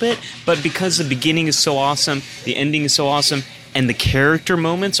little bit, but because the beginning is so awesome, the ending is so awesome, and the character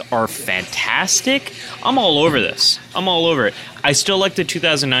moments are fantastic, I'm all over this. I'm all over it. I still like the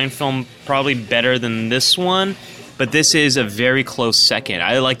 2009 film probably better than this one, but this is a very close second.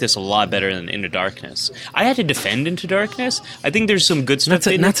 I like this a lot better than Into Darkness. I had to defend Into Darkness. I think there's some good stuff.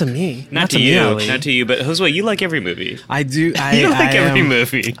 Not to me. Not to you. Ali. Not to you. But Josue, you like every movie. I do. You like every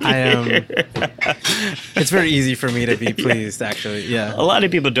movie. I am. It's very easy for me to be pleased, actually. Yeah. A lot of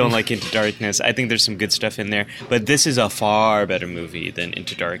people don't like Into Darkness. I think there's some good stuff in there, but this is a far better movie than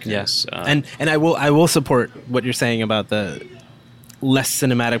Into Darkness. Yeah. And I will support what you're saying about the less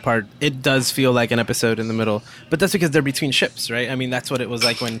cinematic part. It does feel like an episode in the middle, but that's because they're between ships, right? I mean, that's what it was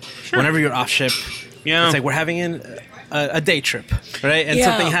like whenever you're off ship. Yeah, it's like we're having a day trip, right? And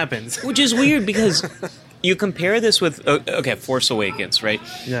something happens, which is weird because you compare this with Force Awakens, right?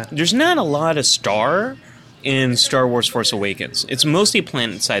 Yeah, there's not a lot of star in Star Wars Force Awakens. It's mostly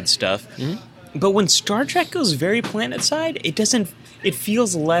planet-side stuff. Mm-hmm. But when Star Trek goes very planet-side, it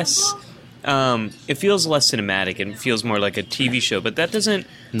feels less. It feels less cinematic and feels more like a TV show, but that doesn't...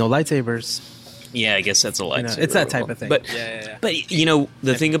 No lightsabers. Yeah, I guess that's a lightsaber. It's that type of thing. But, but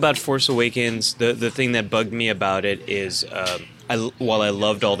the thing about Force Awakens, the thing that bugged me about it is, while I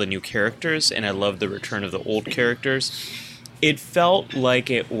loved all the new characters and I loved the return of the old characters, it felt like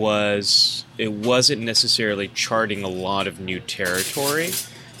it wasn't necessarily charting a lot of new territory.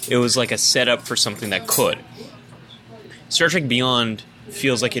 It was like a setup for something that could. Star Trek Beyond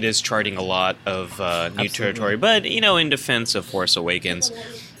feels like it is charting a lot of new territory, but in defense of Force Awakens,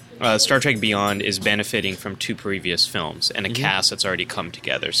 Star Trek Beyond is benefiting from 2 previous films and a cast that's already come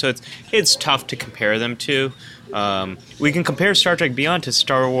together. So it's tough to compare them to. We can compare Star Trek Beyond to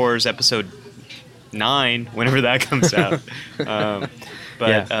Star Wars Episode 9 whenever that comes out.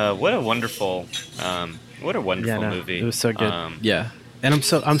 What a wonderful movie! It was so good. And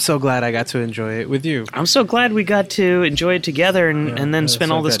I'm so glad I got to enjoy it with you. I'm so glad we got to enjoy it together and then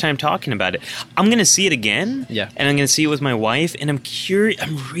spend all this time talking about it. I'm going to see it again. Yeah. And I'm going to see it with my wife. And I'm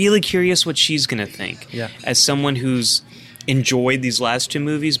really curious what she's going to think. Yeah. As someone who's enjoyed these last 2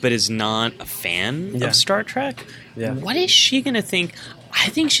 movies but is not a fan of Star Trek. Yeah. What is she going to think? I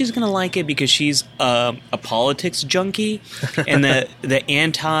think she's going to like it because she's a politics junkie. And the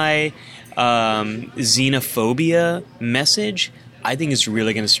anti xenophobia message, I think it's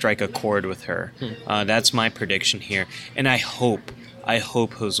really going to strike a chord with her. That's my prediction here. And I hope,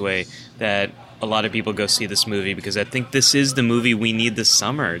 Josue, that a lot of people go see this movie because I think this is the movie we need this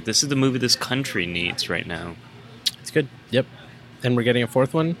summer. This is the movie this country needs right now. It's good. Yep. And we're getting a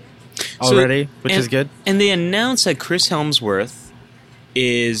 4th one already, which is good. And they announced that Chris Hemsworth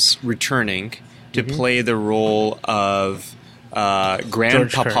is returning to play the role of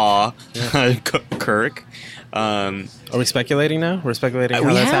Grandpapa Kirk. Are we speculating now? We're speculating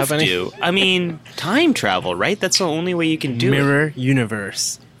how that's happening? We have to. I mean, time travel, right? That's the only way you can do Mirror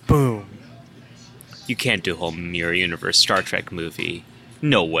universe. Boom. You can't do a whole Mirror Universe Star Trek movie.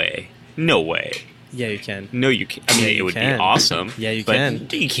 No way. Yeah, you can. No, you can't. I mean, it would be awesome. Yeah, you but can.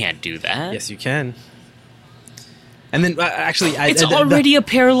 You can't do that. Yes, you can. And then, actually... It's already a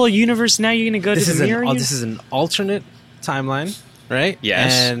parallel universe. Now you're going to go to the Mirror Universe? This is an alternate timeline, right?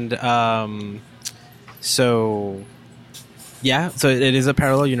 Yes. And... So it is a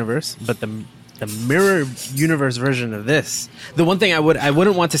parallel universe, but the mirror universe version of this, the one thing I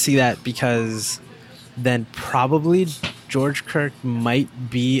wouldn't want to see that because then probably George Kirk might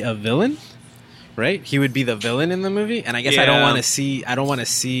be a villain, right? He would be the villain in the movie, and I guess I don't want to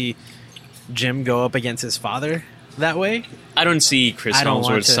see Jim go up against his father that way. I don't see Chris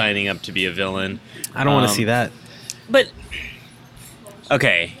Hemsworth signing up to be a villain. I don't want to see that, but.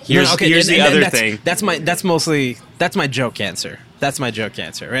 Okay, here's the other thing. That's my joke answer. That's my joke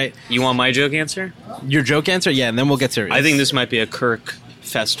answer, right? You want my joke answer? Your joke answer? Yeah, and then we'll get serious. I think this might be a Kirk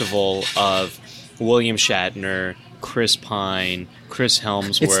festival of William Shatner, Chris Pine, Chris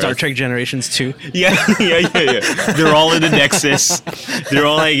Helmsworth. It's Star Trek Generations 2. Yeah. They're all in the Nexus. They're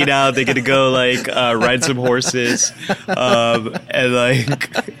all hanging out. They're gonna go like ride some horses, and like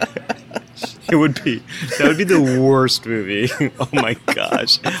that would be the worst movie. Oh my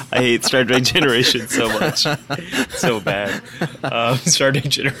gosh, I hate Star Trek Generations so much. It's so bad. Star Trek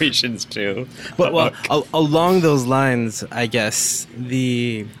Generations 2. Well, along those lines, I guess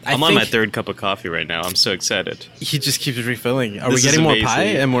I'm on my third cup of coffee right now. I'm so excited. He just keeps refilling. Are This we is getting more amazing. pie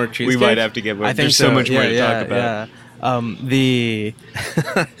and more cheesecake? We might have to get more. I think There's so much more to Yeah, talk about. Yeah.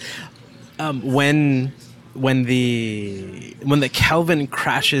 When the Kelvin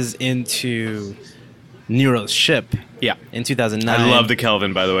crashes into Nero's ship, Yeah. in 2009. I love the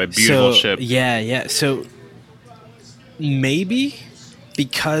Kelvin, by the way. Beautiful ship. Yeah. So maybe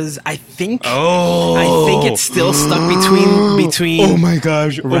because I think it's still stuck between. Oh my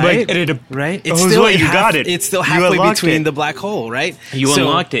gosh! Right? Right? It's still you got it. It's still You halfway unlocked between it. the black hole, right? You So-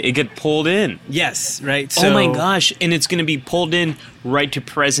 unlocked it. It got pulled in. Yes, right. Oh my gosh! And it's going to be pulled in right to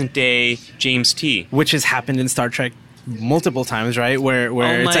present day James T. Which has happened in Star Trek multiple times, right? Where Oh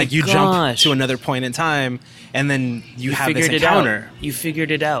it's my like you jump gosh. to another point in time, and then you have this figured encounter. You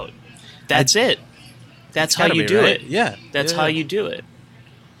figured it out. That's it. That's how Gotta you be, do right? it. Yeah. That's Yeah. how you do it.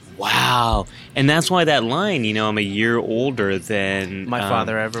 Wow. And that's why that line, I'm a year older than My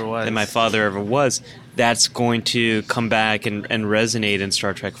father ever was. Than my father ever was. That's going to come back and resonate in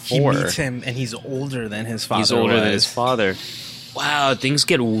Star Trek 4. He meets him, and he's older than his father. He's older than his father. Wow, things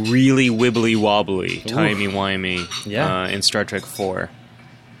get really wibbly wobbly, timey wimey, Yeah. in Star Trek 4,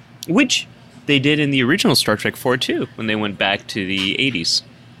 which they did in the original Star Trek 4 too, when they went back to the 80s.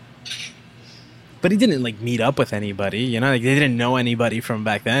 But he didn't meet up with anybody. They didn't know anybody from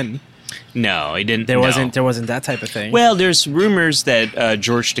back then. No, he didn't. There no. wasn't that type of thing. Well, there's rumors that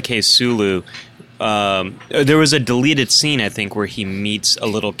George Takei Sulu. There was a deleted scene, I think, where he meets a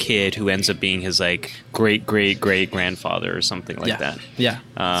little kid who ends up being his great grandfather or something like that. Yeah,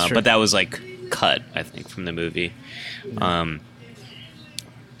 that's true. But that was cut, I think, from the movie.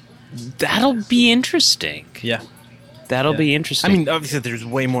 That'll be interesting. Yeah. That'll be interesting. I mean, obviously, there's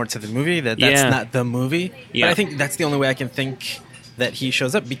way more to the movie. That's Yeah. not the movie. Yeah. But I think that's the only way I can think that he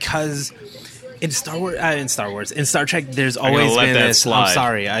shows up, because in Star Trek, there's always let been that this. slide. I'm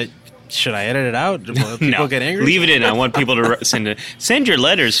sorry. Should I edit it out? Will people no, get angry? leave it in. I want people to send your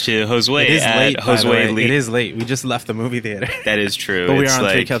letters to Josue It is at late. By the way. Josue Lee. It is late. We just left the movie theater. That is true. But we It's are on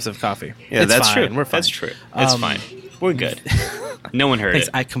 3 like- cups of coffee. Yeah, It's that's fine. true. We're fine. That's true. It's fine. We're good. No one heard Thanks.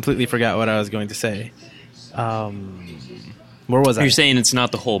 it. I completely forgot what I was going to say. Where was I? You're saying it's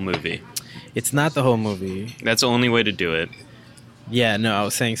not the whole movie. It's not the whole movie. That's the only way to do it. Yeah, no, I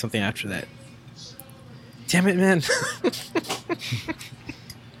was saying something after that. Damn it, man.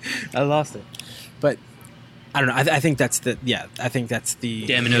 I lost it. But I don't know. I think that's the. Yeah, I think that's the.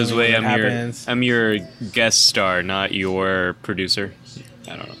 Damn it, the way Josue. I'm your guest star, not your producer.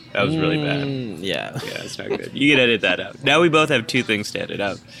 I don't know. That was really bad. Yeah, Yeah, it's not good. You can edit that out. Now we both have 2 things to edit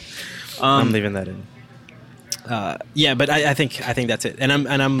out. I'm leaving that in. Yeah, but I think that's it, and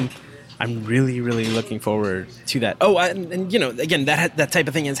I'm really looking forward to that. Oh, and again, that type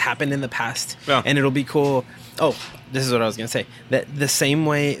of thing has happened in the past, Yeah. and it'll be cool. Oh, this is what I was gonna say. That the same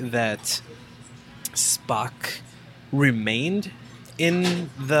way that Spock remained in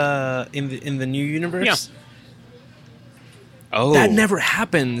the new universe. Yeah. Oh, That never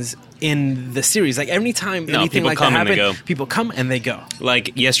happens in the series. Every time No, anything people like come that and they happens, go. people come and they go.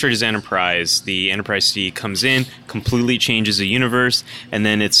 like yesterday's Enterprise. The Enterprise C comes in, completely changes the universe, and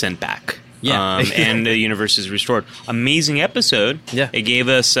then it's sent back. Yeah. And the universe is restored. Amazing episode. Yeah. It gave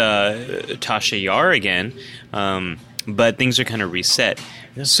us Tasha Yar again, but things are kind of reset.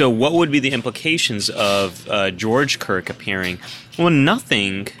 Yeah. So what would be the implications of George Kirk appearing? Well,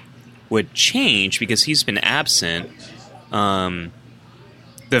 nothing would change because he's been absent.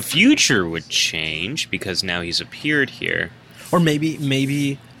 The future would change because now he's appeared here. Or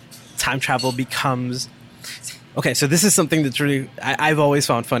maybe time travel becomes... Okay, so this is something that's really... I've always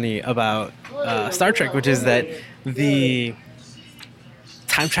found funny about Star Trek, which is that the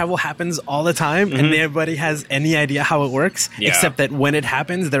time travel happens all the time, and nobody has any idea how it works, Yeah. except that when it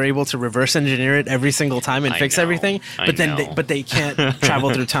happens, they're able to reverse engineer it every single time and I fix know. everything. I But then, know. they can't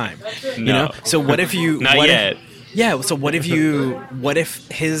travel through time. You No. know. So what if you? Not what yet. Yeah. So what if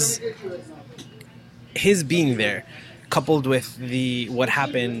his being there, coupled with what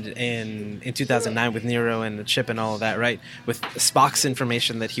happened in 2009 with Nero and the chip and all of that, right? With Spock's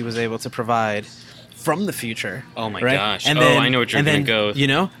information that he was able to provide from the future. Oh my right? gosh! And I know what you're gonna go. You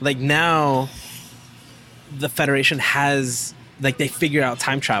know, like now, the Federation has like they figure out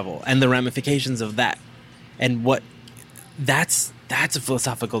time travel and the ramifications of that, and what that's a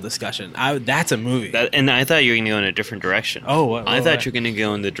philosophical discussion. That's a movie. And I thought you were going to go in a different direction. I thought you were going to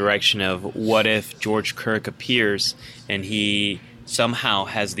go in the direction of what if George Kirk appears and he somehow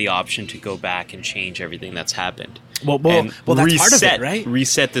has the option to go back and change everything that's happened. Well, that's part of it, right?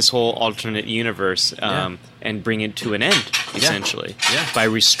 Reset this whole alternate universe and bring it to an end, essentially, by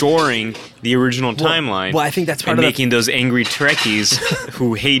restoring the original timeline. Well, I think that's part of of making those angry Trekkies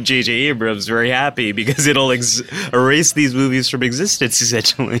who hate J.J. Abrams very happy because it'll erase these movies from existence,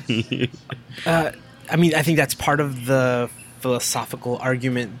 essentially. I mean, I think that's part of the philosophical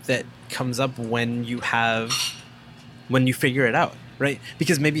argument that comes up when you figure it out. Right,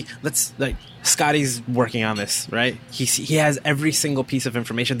 because maybe Scotty's working on this. Right, he has every single piece of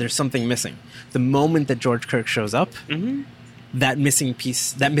information. There's something missing. The moment that George Kirk shows up, that missing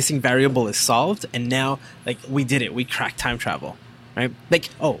piece, that missing variable is solved, and now we did it. We cracked time travel. Right,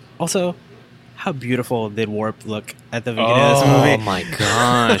 also, how beautiful did Warp look at the beginning of this movie? Oh my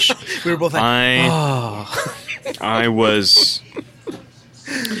gosh, we were both like, I was.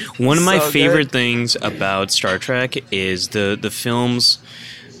 One of my favorite things about Star Trek is the films.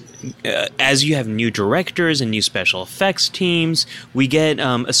 As you have new directors and new special effects teams, we get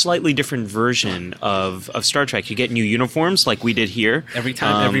a slightly different version of Star Trek. You get new uniforms like we did here. Every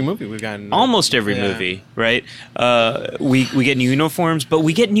time, every movie we've gotten. Almost every movie, right? We get new uniforms, but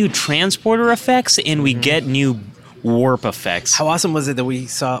we get new transporter effects and we get new warp effects. How awesome was it that we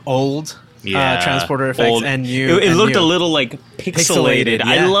saw old... transporter effects and new. It looked a little like pixelated. Yeah.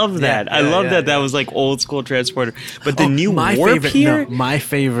 I love that. I love that. That was like old school transporter. But the new warp here. My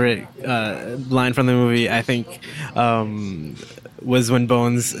favorite line from the movie, I think, was when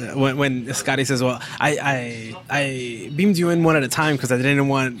Bones, when Scotty says, "Well, I beamed you in one at a time because I didn't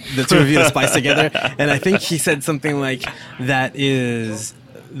want the two of you to splice together." And I think he said something like, "That is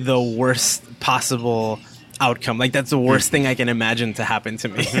the worst possible outcome. Like that's the worst thing I can imagine to happen to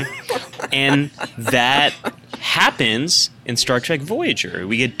me." And that happens in Star Trek Voyager.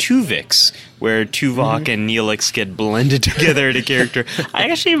 We get Tuvix, where Tuvok and Neelix get blended together in a character. I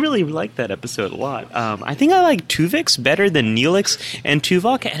actually really like that episode a lot. I think I like Tuvix better than Neelix and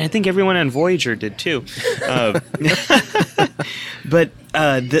Tuvok, and I think everyone on Voyager did too. But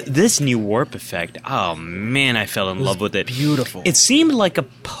this new warp effect, oh man, I fell in love with it. Beautiful. It seemed like a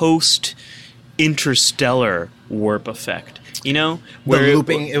post-Interstellar warp effect. You know, where the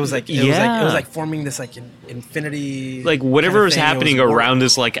looping. It was like forming this like infinity. Like whatever was happening around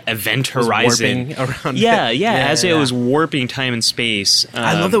this like event horizon. Around as it was warping time and space.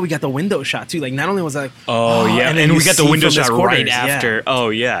 I love that we got the window shot too. Like not only was it like and we got the window shot right after.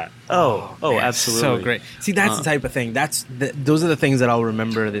 Absolutely, so great. See, that's the type of thing. Those are the things that I'll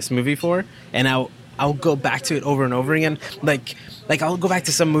remember this movie for, and I'll go back to it over and over again. Like I'll go back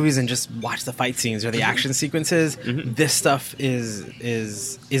to some movies and just watch the fight scenes or the action sequences. This stuff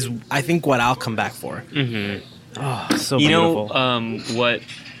is I think what I'll come back for. Oh, so beautiful.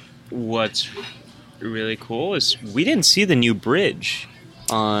 What's really cool is we didn't see the new bridge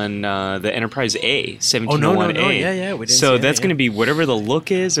on the Enterprise A, 1701A. No. Yeah, we didn't so see that's that, going to be whatever the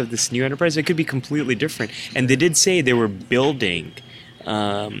look is of this new Enterprise. It could be completely different. And they did say they were building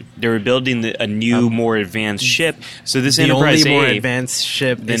a new, more advanced ship. So this Enterprise only more A advanced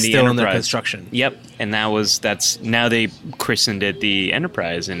ship is still under construction. Yep, and that's now they christened it the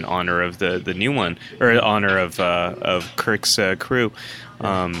Enterprise in honor of the new one, or in honor of Kirk's crew.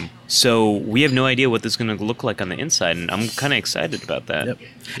 So we have no idea what this is going to look like on the inside, and I'm kind of excited about that. Yep.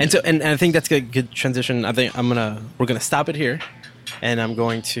 And I think that's a good transition. I think we're gonna stop it here, and I'm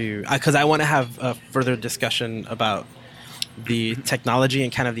going to because I want to have a further discussion about the technology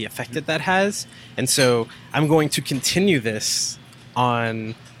and kind of the effect that has. And so I'm going to continue this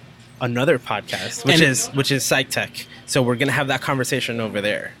on another podcast, which is Psych Tech. So we're going to have that conversation over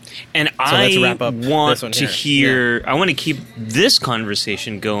there. And so let's wrap up want to hear. I want to keep this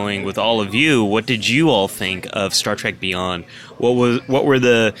conversation going with all of you. What did you all think of Star Trek Beyond? What were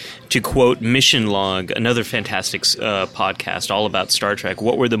the, to quote Mission Log, another fantastic podcast all about Star Trek?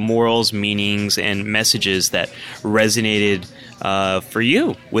 What were the morals, meanings, and messages that resonated for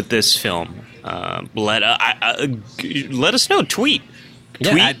you with this film? Let us know. Tweet.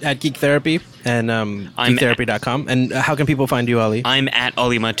 Yeah, at Geek Therapy and geektherapy.com. And how can people find you, Ali? I'm at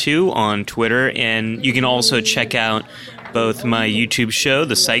AliMatu on Twitter, and you can also check out both my YouTube show,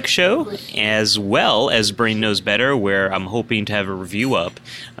 The Psych Show, as well as Brain Knows Better, where I'm hoping to have a review up,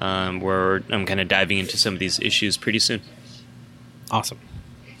 where I'm kind of diving into some of these issues pretty soon. Awesome.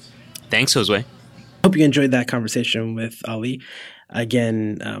 Thanks, Josue. Hope you enjoyed that conversation with Ali.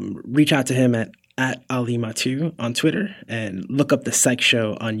 Again, reach out to him at Ali Mattu on Twitter and look up The Psych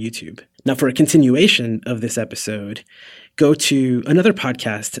Show on YouTube. Now, for a continuation of this episode, go to another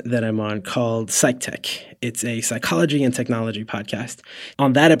podcast that I'm on called PsychTech. It's a psychology and technology podcast.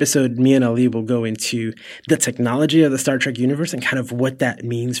 On that episode, me and Ali will go into the technology of the Star Trek universe and kind of what that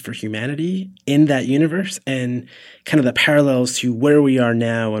means for humanity in that universe and kind of the parallels to where we are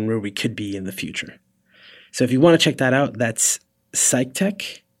now and where we could be in the future. So if you want to check that out, that's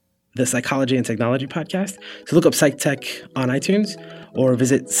PsychTech, the Psychology and Technology Podcast. So look up PsychTech on iTunes or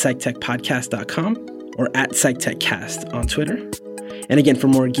visit psychtechpodcast.com or at PsychTechCast on Twitter. And again, for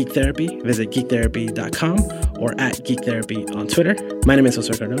more Geek Therapy, visit geektherapy.com or at Geek Therapy on Twitter. My name is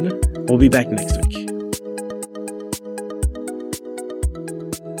Jose Cardona. We'll be back next week.